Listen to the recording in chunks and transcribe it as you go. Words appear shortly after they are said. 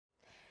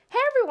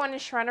everyone,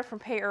 it's Sharona from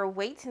Pay or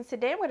Wait, and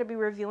today I'm going to be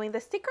reviewing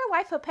The Secret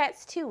Life of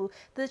Pets 2,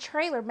 the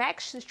trailer,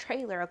 Max's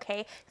trailer,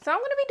 okay? So I'm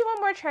going to be doing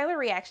more trailer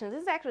reactions.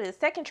 This is actually the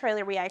second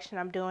trailer reaction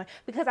I'm doing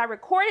because I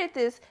recorded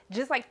this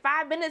just like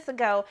 5 minutes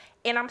ago,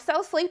 and I'm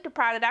so sleep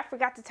deprived that I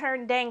forgot to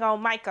turn the dang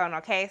on mic on,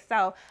 okay?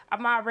 So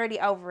I'm already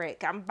over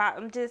it.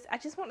 I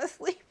just want to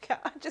sleep, y'all.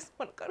 I just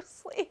want to go to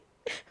sleep.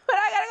 But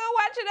I gotta go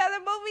watch another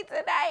movie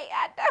tonight.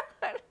 I don't.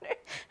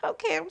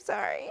 Okay, I'm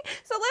sorry.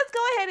 So let's go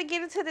ahead and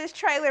get into this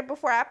trailer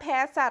before I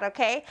pass out,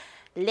 okay?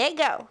 Let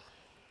go.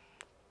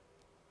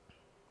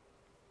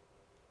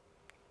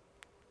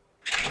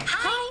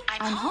 Hi,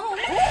 I'm home.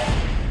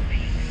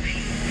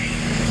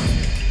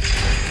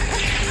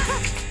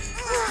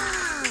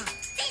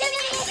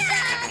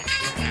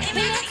 Hey,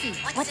 Nancy,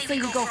 what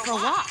say we go for a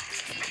walk?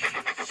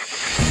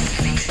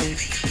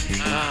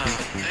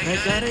 I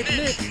gotta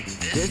admit,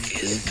 this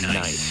is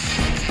nice.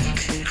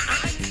 I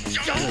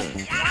don't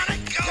wanna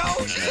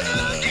go to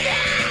the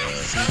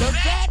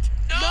That?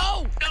 No!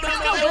 No,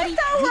 buddy.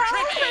 So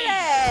wrong for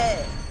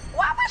that.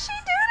 Why would she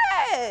do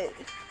that?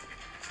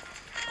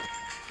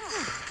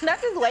 Not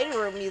this waiting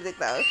room music,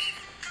 though.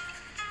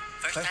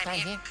 First time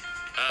here?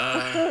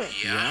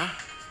 Yeah?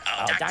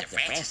 Oh, Dr.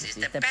 Francis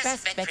is the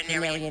best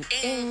veterinarian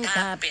in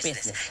the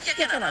business.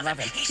 You're gonna love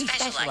him. He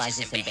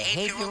specializes in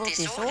behavioral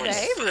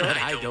disorders. But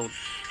I don't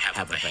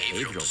have a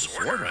behavioral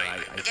disorder.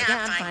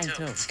 Yeah, I'm fine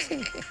too.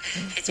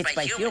 It's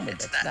my human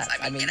that's nuts.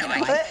 I mean,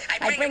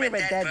 I bring her a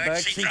dead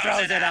bird, she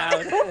throws it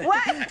out.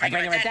 What? I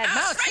bring her a dead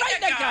mouse, straight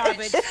in the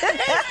garbage. There's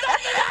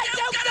nothing I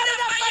don't get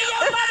enough for you,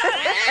 mother!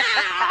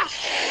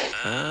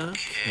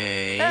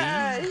 Okay.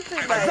 He's too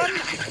funny.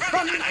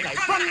 Run, and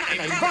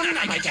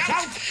I get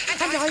out,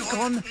 And I've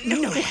gone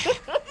nowhere.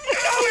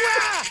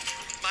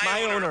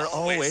 My owner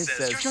always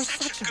says, you're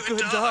such a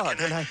good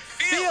dog, and I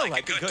feel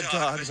like a good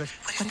dog,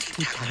 but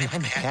deep down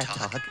I'm a bad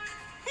dog.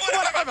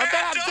 What if I'm a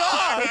bad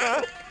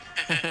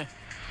dog?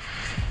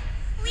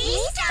 We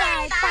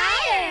start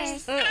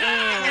fires!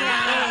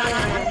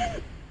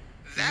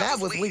 That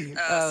was weird.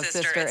 Oh,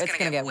 sister, it's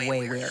gonna get way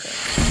weirder.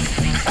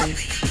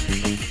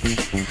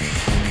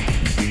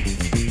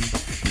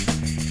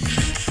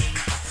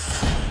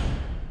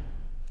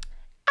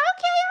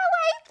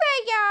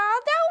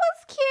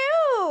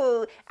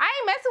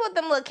 With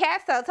them little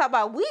cats though, talking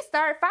about we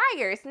start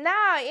fires.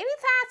 Nah,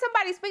 anytime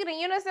somebody's speaking in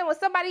unison with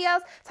somebody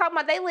else talking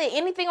about they lit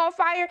anything on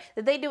fire,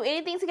 that they do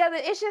anything together,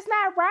 it's just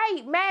not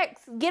right.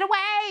 Max, get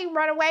away,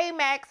 run away,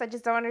 Max. I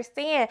just don't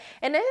understand.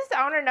 And then his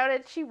owner know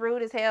that she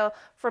rude as hell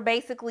for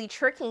basically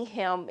tricking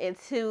him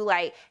into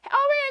like,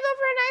 oh, we're gonna go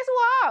for a nice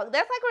walk.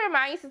 That's like when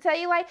mom used to tell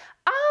you like,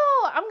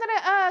 oh, I'm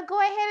gonna go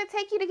ahead and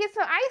take you to get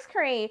some ice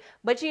cream,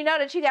 but you know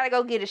that you gotta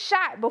go get a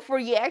shot before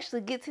you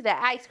actually get to the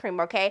ice cream,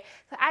 okay?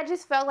 So I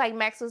just felt like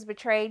Max was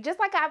betrayed, just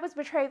like I was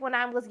betrayed when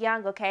I was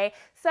young, okay?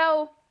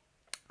 So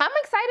I'm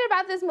excited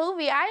about this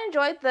movie. I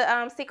enjoyed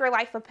the Secret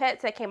Life of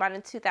Pets that came out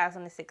in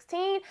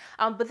 2016,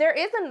 but there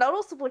is a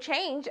noticeable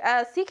change.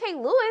 C.K.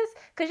 Lewis,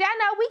 because y'all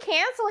know we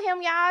cancel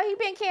him, y'all. He's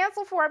been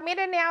canceled for a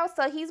minute now,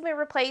 so he's been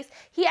replaced.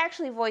 He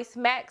actually voiced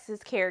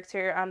Max's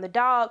character, the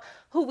dog,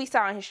 who we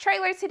saw in his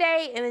trailer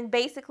today, and then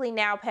basically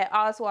now Pat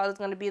Oswalt is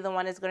going to be the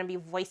one that's going to be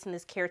voicing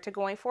this character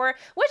going forward,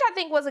 which I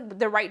think was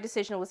the right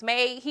decision was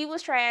made. He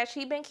was trash.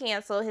 He'd been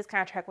canceled. His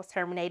contract was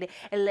terminated,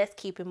 and let's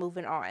keep it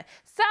moving on.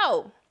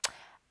 So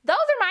those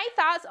are my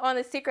thoughts on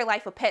The Secret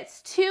Life of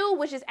Pets 2,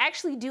 which is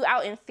actually due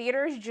out in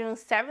theaters June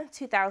 7th,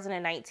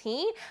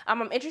 2019.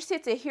 I'm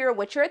interested to hear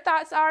what your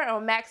thoughts are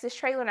on Max's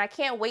trailer, and I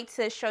can't wait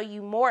to show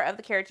you more of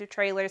the character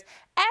trailers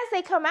as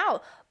they come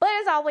out. But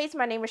as always,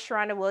 my name is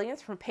Sharona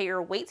Williams from Pay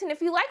or Wait, and if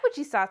you like what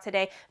you saw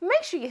today,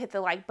 make sure you hit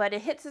the like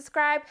button, hit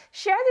subscribe,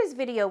 share this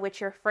video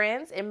with your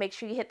friends, and make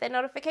sure you hit that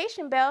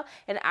notification bell,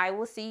 and I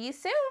will see you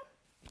soon.